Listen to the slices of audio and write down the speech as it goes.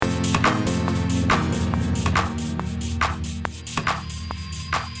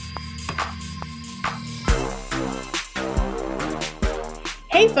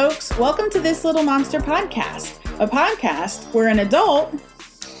folks. Welcome to This Little Monster Podcast, a podcast where an adult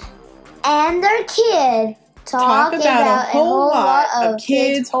and their kid talk about a whole lot of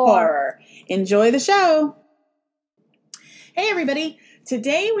kids' horror. Enjoy the show. Hey, everybody.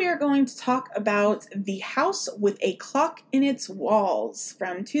 Today we are going to talk about The House with a Clock in Its Walls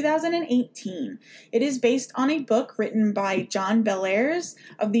from 2018. It is based on a book written by John Bellairs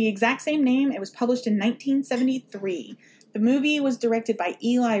of the exact same name. It was published in 1973. The movie was directed by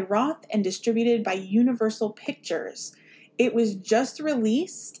Eli Roth and distributed by Universal Pictures. It was just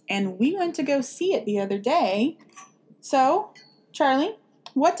released, and we went to go see it the other day. So, Charlie,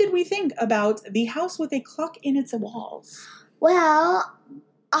 what did we think about The House with a Clock in Its Walls? Well,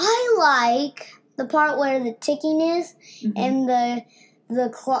 I like the part where the ticking is, and the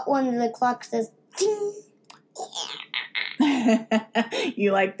clock. One of the clocks says ding.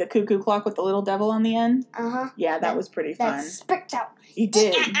 You like the cuckoo clock with the little devil on the end? Yeah, that was pretty fun. That sparked out. He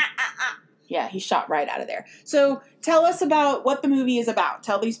did. Yeah, he shot right out of there. So tell us about what the movie is about.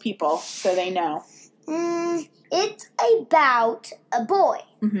 Tell these people so they know. It's about a boy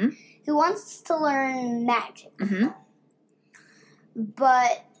who wants to learn magic.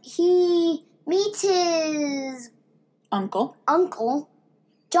 But he meets his uncle,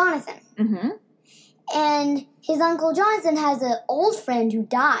 Jonathan. And his Uncle Jonathan has an old friend who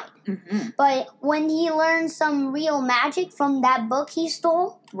died. But when he learned some real magic from that book he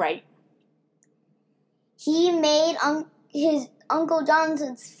stole, right, he made his Uncle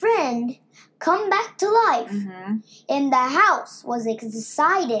Jonathan's friend come back to life. And the house was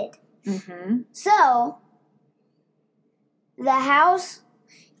excited. So, the house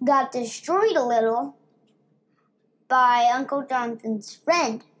got destroyed a little by Uncle Jonathan's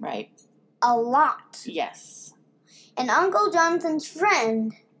friend. Right. A lot. Yes. And Uncle Jonathan's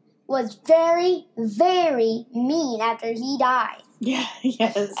friend was very, very mean after he died. Yeah,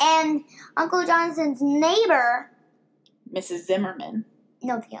 yes. And Uncle Jonathan's neighbor... Mrs. Zimmerman.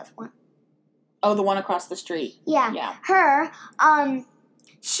 No, the other one. Oh, the one across the street. Yeah. Her,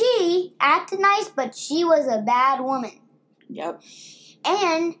 she acted nice, but she was a bad woman. Yep.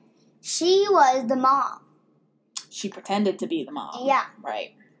 And she was the mom. She pretended to be the mom. Yeah.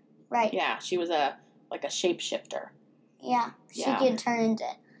 Right. Right. Yeah, she was a shapeshifter. Yeah. She could turn into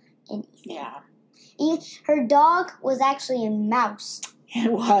anything. Yeah. Her dog was actually a mouse. It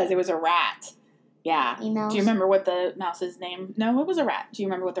was a rat. Yeah. A mouse. Do you remember what the mouse's name? No, it was a rat. Do you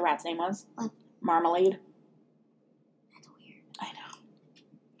remember what the rat's name was? What? Marmalade. That's weird. I know.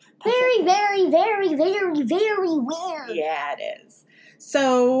 Very, very, very, very, very weird. Yeah, it is.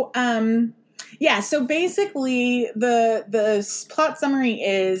 So, so basically the plot summary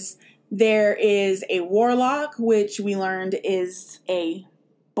is there is a warlock, which we learned is a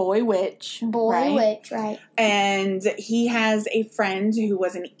boy witch. Right. And he has a friend who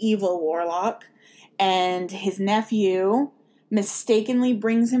was an evil warlock, and his nephew mistakenly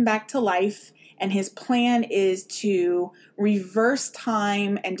brings him back to life, and his plan is to reverse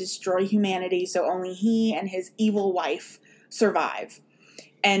time and destroy humanity so only he and his evil wife survive.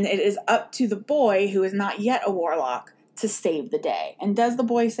 And it is up to the boy, who is not yet a warlock, to save the day. And does the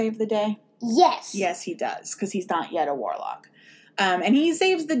boy save the day? Yes. Yes, he does, because he's not yet a warlock. And he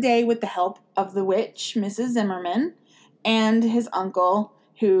saves the day with the help of the witch, Mrs. Zimmerman, and his uncle,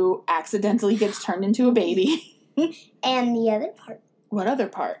 who accidentally gets turned into a baby. And the other part. What other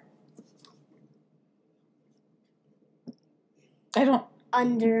part? I don't...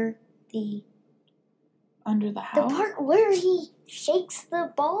 Under the house? The part where he shakes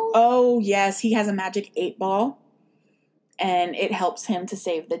the ball? Oh, yes. He has a magic 8-ball, and it helps him to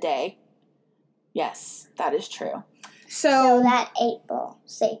save the day. Yes, that is true. So that 8-ball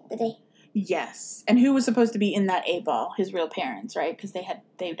saved the day. Yes. And who was supposed to be in that 8-ball? His real parents, right? Because they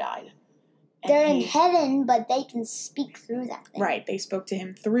died. And they're in heaven, but they can speak through that thing. Right. They spoke to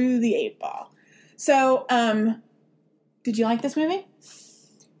him through the 8-ball. So, did you like this movie?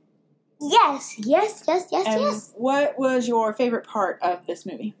 Yes. And what was your favorite part of this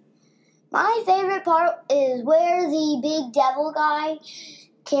movie? My favorite part is where the big devil guy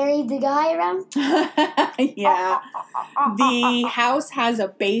carried the guy around. Yeah. The house has a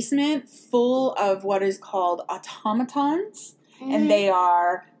basement full of what is called automatons. And they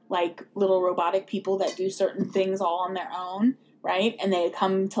are like little robotic people that do certain things all on their own, right? And they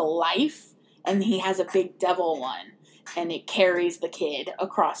come to life. And he has a big devil one. And it carries the kid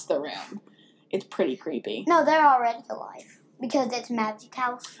across the room. It's pretty creepy. No, they're already alive. Because it's Magic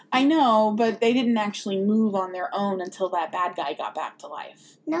House. I know, but they didn't actually move on their own until that bad guy got back to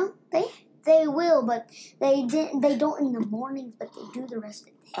life. No, they will, but they don't in the mornings, but they do the rest of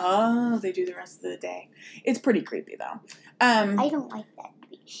the day. Oh, they do the rest of the day. It's pretty creepy, though. I don't like that.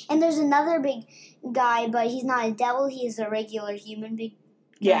 And there's another big guy, but he's not a devil. He is a regular human big guy.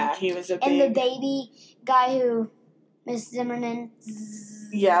 Yeah, he was a big... And the baby guy who Miss Zimmerman...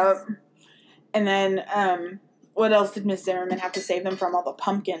 Yep. And then, what else did Miss Zimmerman have to save them from? All the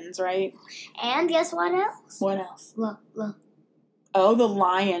pumpkins, right? And guess what else? What else? Look. Oh, the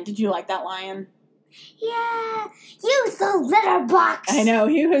lion. Did you like that lion? Yeah, use the litter box. I know,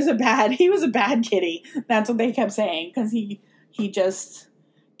 he was a bad kitty. That's what they kept saying, because he just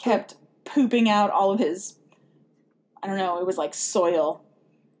kept pooping out all of his, I don't know, it was like soil.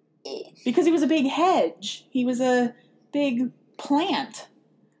 Because he was a big hedge. He was a big plant.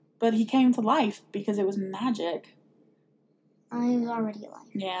 But he came to life because it was magic. He was already alive.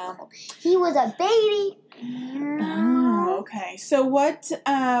 Yeah. He was a baby. Oh, okay. So what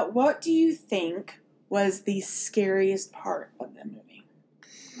do you think was the scariest part of the movie?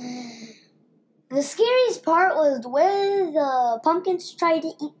 The scariest part was where the pumpkins tried to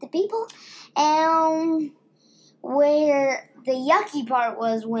eat the people, and where the yucky part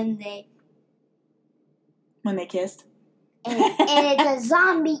was when they kissed. And it's a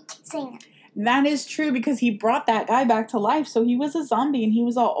zombie kissing. That is true, because he brought that guy back to life, so he was a zombie, and he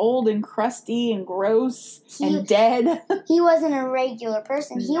was all old and crusty and gross and dead. He wasn't a regular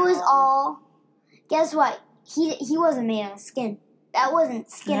person. He was all... Guess what? He wasn't made of skin. That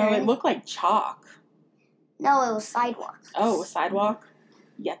wasn't skin. No, it looked like chalk. No, it was sidewalk. Oh, it was sidewalk?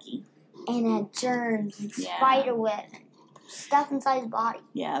 Yucky. And had germs and spider web and stuff inside his body.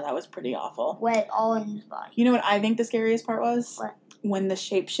 Yeah, that was pretty awful. Wet all in his body. You know what I think the scariest part was? What? When the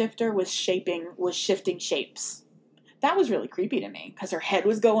shapeshifter was shifting shapes. That was really creepy to me, because her head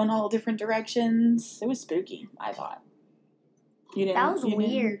was going all different directions. It was spooky, I thought. That was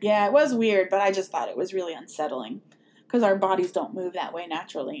weird. Yeah, it was weird, but I just thought it was really unsettling, because our bodies don't move that way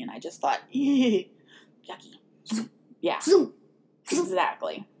naturally, and I just thought, yucky. Yeah,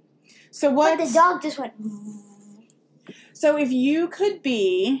 exactly. So what? But the dog just went... So if you could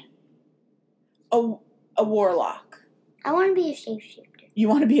be a warlock. I want to be a shapeshifter. You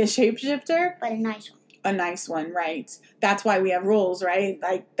want to be a shapeshifter? But a nice one. A nice one, right. That's why we have rules, right?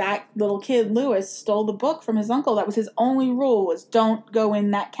 Like, that little kid, Lewis, stole the book from his uncle. That was his only rule, was don't go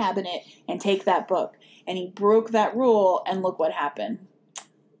in that cabinet and take that book. And he broke that rule, and look what happened.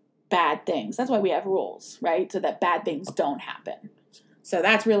 Bad things. That's why we have rules, right? So that bad things don't happen. So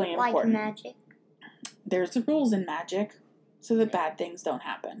that's really important. Like magic. There's the rules in magic, so that bad things don't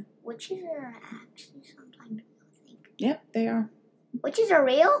happen. Witches are actually sometimes... Yep, they are. Witches are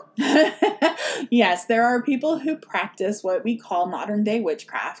real? Yes, there are people who practice what we call modern day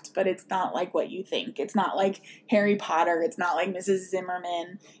witchcraft, but it's not like what you think. It's not like Harry Potter. It's not like Mrs.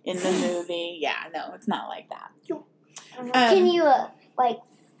 Zimmerman in the movie. Yeah, no, it's not like that. Can you,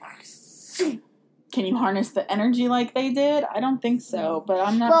 Can you harness the energy like they did? I don't think so, but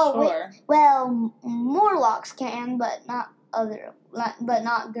I'm not sure. Morlocks can, but not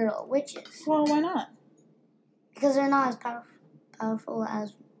girl witches. Well, why not? Because they're not as powerful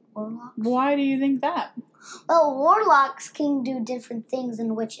as warlocks. Why do you think that? Well, warlocks can do different things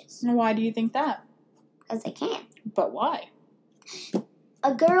than witches. Why do you think that? Because they can. But why?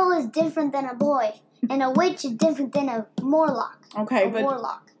 A girl is different than a boy, and a witch is different than a Morlock. Okay,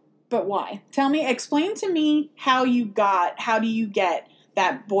 warlock. But why? Explain to me how do you get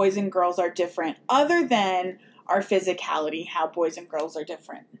that boys and girls are different, other than our physicality, how boys and girls are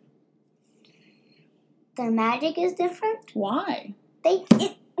different. Their magic is different? Why? I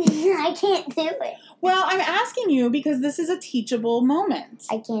can't do it. Well, I'm asking you because this is a teachable moment.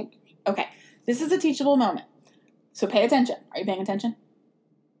 I can't do it. Okay, this is a teachable moment. So pay attention. Are you paying attention?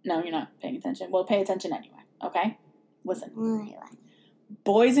 No, you're not paying attention. Well, pay attention anyway, okay? Listen. Anyway.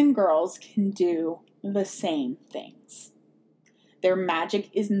 Boys and girls can do the same things. Their magic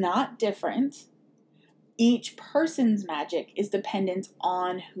is not different. Each person's magic is dependent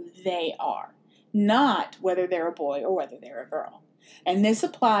on who they are, not whether they're a boy or whether they're a girl. And this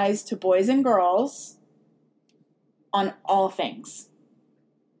applies to boys and girls on all things.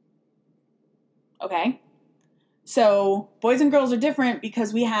 Okay? So boys and girls are different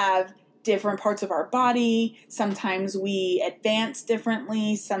because we have different parts of our body. Sometimes we advance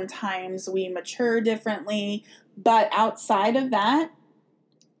differently. Sometimes we mature differently. But outside of that,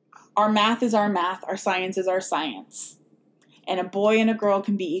 our math is our math. Our science is our science. And a boy and a girl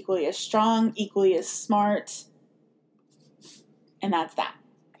can be equally as strong, equally as smart. And that's that.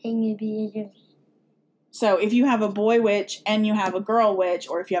 So if you have a boy witch and you have a girl witch,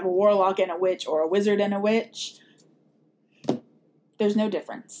 or if you have a warlock and a witch, or a wizard and a witch, there's no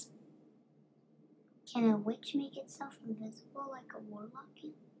difference. Can a witch make itself invisible like a warlock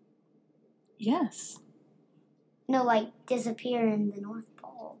can? Yes. No, like disappear in the North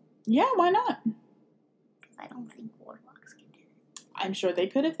Pole. Yeah, why not? Because I don't think warlocks can do that. I'm sure they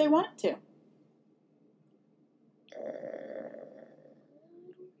could if they wanted to. I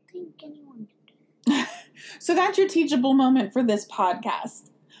don't think anyone can do that. So that's your teachable moment for this podcast.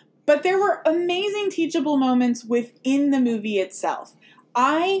 But there were amazing teachable moments within the movie itself.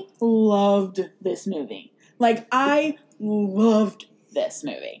 I loved this movie. Like, I loved this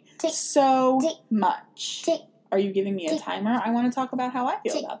movie so much. Are you giving me a timer? I want to talk about how I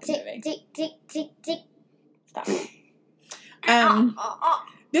feel about the movie. Stop.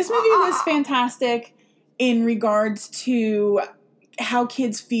 This movie was fantastic in regards to how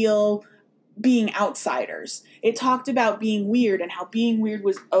kids feel being outsiders. It talked about being weird and how being weird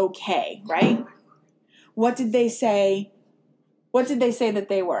was okay, right? What did they say? What did they say that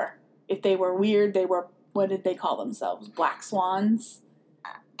they were? If they were weird, they were, what did they call themselves? Black swans?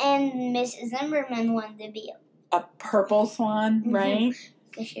 And Miss Zimmerman wanted to be a purple swan, right?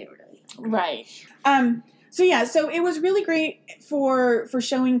 Because she really right. So it was really great for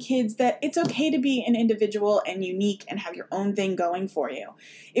showing kids that it's okay to be an individual and unique and have your own thing going for you.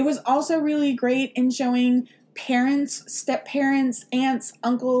 It was also really great in showing parents, step-parents, aunts,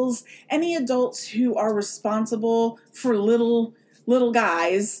 uncles, any adults who are responsible for little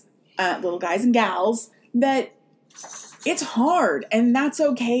guys and gals, that it's hard, and that's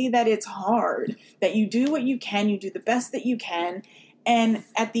okay that it's hard, that you do what you can, you do the best that you can, and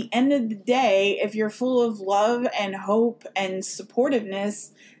at the end of the day, if you're full of love and hope and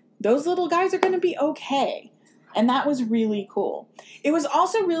supportiveness, those little guys are going to be okay. And that was really cool. It was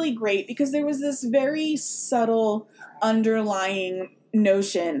also really great because there was this very subtle underlying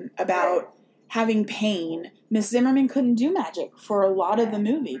notion about having pain. Miss Zimmerman couldn't do magic for a lot of the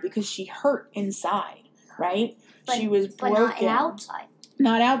movie because she hurt inside, right? She was broken. But not outside.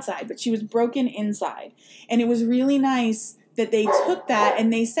 Not outside, but she was broken inside. And it was really nice that they took that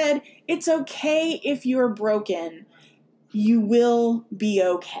and they said, it's okay if you're broken. You will be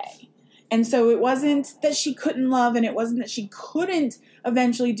okay. And so it wasn't that she couldn't love, and it wasn't that she couldn't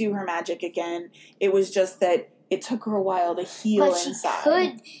eventually do her magic again. It was just that it took her a while to heal inside. But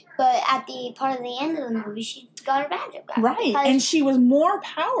she could, but at the part of the end of the movie, she got her magic back. Right, and she was more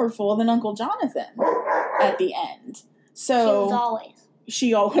powerful than Uncle Jonathan at the end. So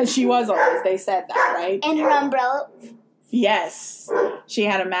she was always. They said that, right? And her umbrella. Yes, she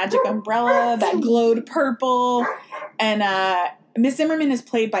had a magic umbrella that glowed purple, and Miss Zimmerman is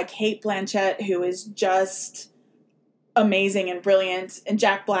played by Cate Blanchett, who is just amazing and brilliant, and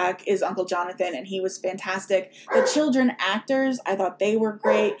Jack Black is Uncle Jonathan, and he was fantastic. The children actors, I thought they were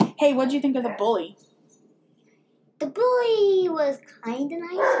great. Hey, what did you think of the bully? The bully was kind of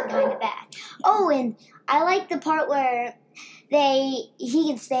nice and kind of bad. Oh, and I like the part where he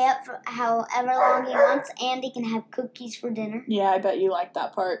can stay up for however long he wants, and he can have cookies for dinner. Yeah, I bet you liked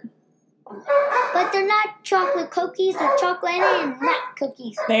that part. But they're not chocolate cookies, they're chocolate and nut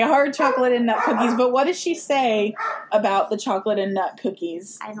cookies. They are chocolate and nut cookies, but what does she say about the chocolate and nut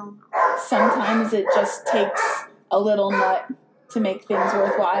cookies? I don't know. Sometimes it just takes a little nut to make things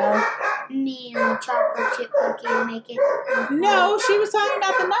worthwhile. Me and chocolate chip cookie to make it worthwhile. No, she was talking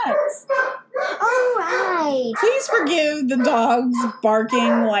about the nuts. All right. Please forgive the dogs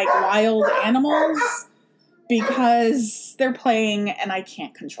barking like wild animals, because they're playing and I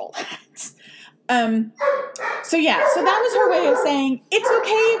can't control that. So that was her way of saying, it's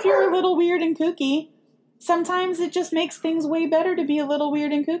okay if you're a little weird and kooky. Sometimes it just makes things way better to be a little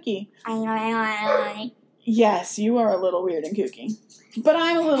weird and kooky. Yes, you are a little weird and kooky. But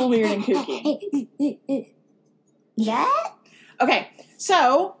I'm a little weird and kooky. Yeah? Okay,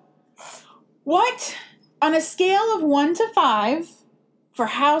 so what, on a scale of 1 to 5, for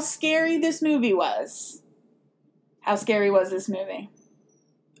how scary this movie was, how scary was this movie?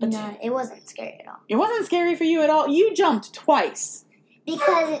 No, it wasn't scary at all. It wasn't scary for you at all? You jumped twice.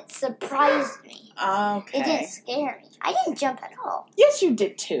 Because it surprised me. Okay. It didn't scare me. I didn't jump at all. Yes, you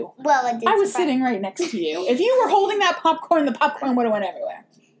did too. Well, it did. I was sitting right next to you. If you were holding that popcorn, the popcorn would have went everywhere.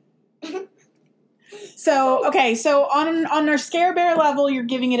 So on our Scare Bear level, you're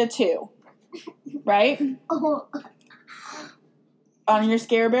giving it a 2. Right? Oh. On your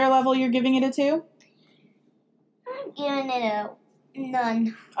Scare Bear level, you're giving it a 2? I'm giving it a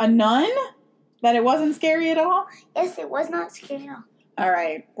none. A none? That it wasn't scary at all? Yes, it was not scary at all. All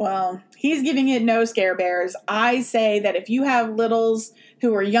right. Well, he's giving it no Scare Bears. I say that if you have littles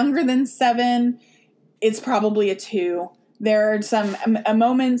who are younger than 7, it's probably a 2. There are some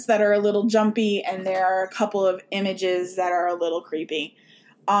moments that are a little jumpy, and there are a couple of images that are a little creepy.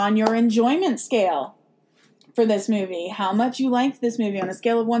 On your enjoyment scale for this movie, how much you liked this movie on a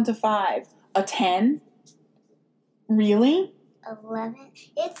scale of 1 to 5? A 10? Really? 11.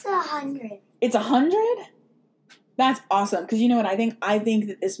 It's 100. It's 100? That's awesome. Because you know what I think? I think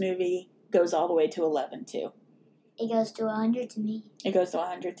that this movie goes all the way to 11, too. It goes to 100 to me. It goes to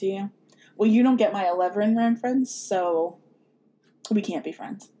 100 to you? Well, you don't get my 11 reference, so we can't be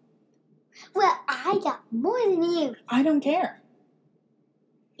friends. Well, I got more than you. I don't care.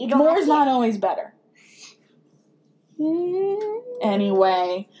 You don't More is not always better.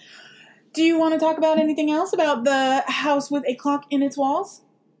 Anyway, do you want to talk about anything else about the house with a clock in its walls?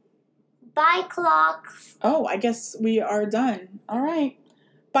 Bye, clocks. Oh, I guess we are done. All right.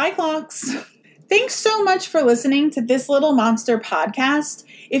 Bye, clocks. Thanks so much for listening to This Little Monster podcast.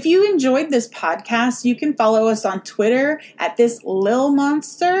 If you enjoyed this podcast, you can follow us on Twitter at This Lil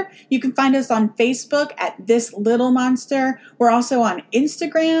Monster. You can find us on Facebook at This Little Monster. We're also on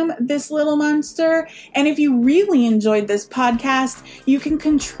Instagram, This Little Monster. And if you really enjoyed this podcast, you can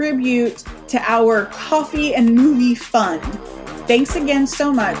contribute to our coffee and movie fund. Thanks again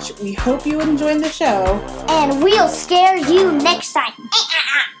so much. We hope you enjoyed the show. And we'll scare you next time.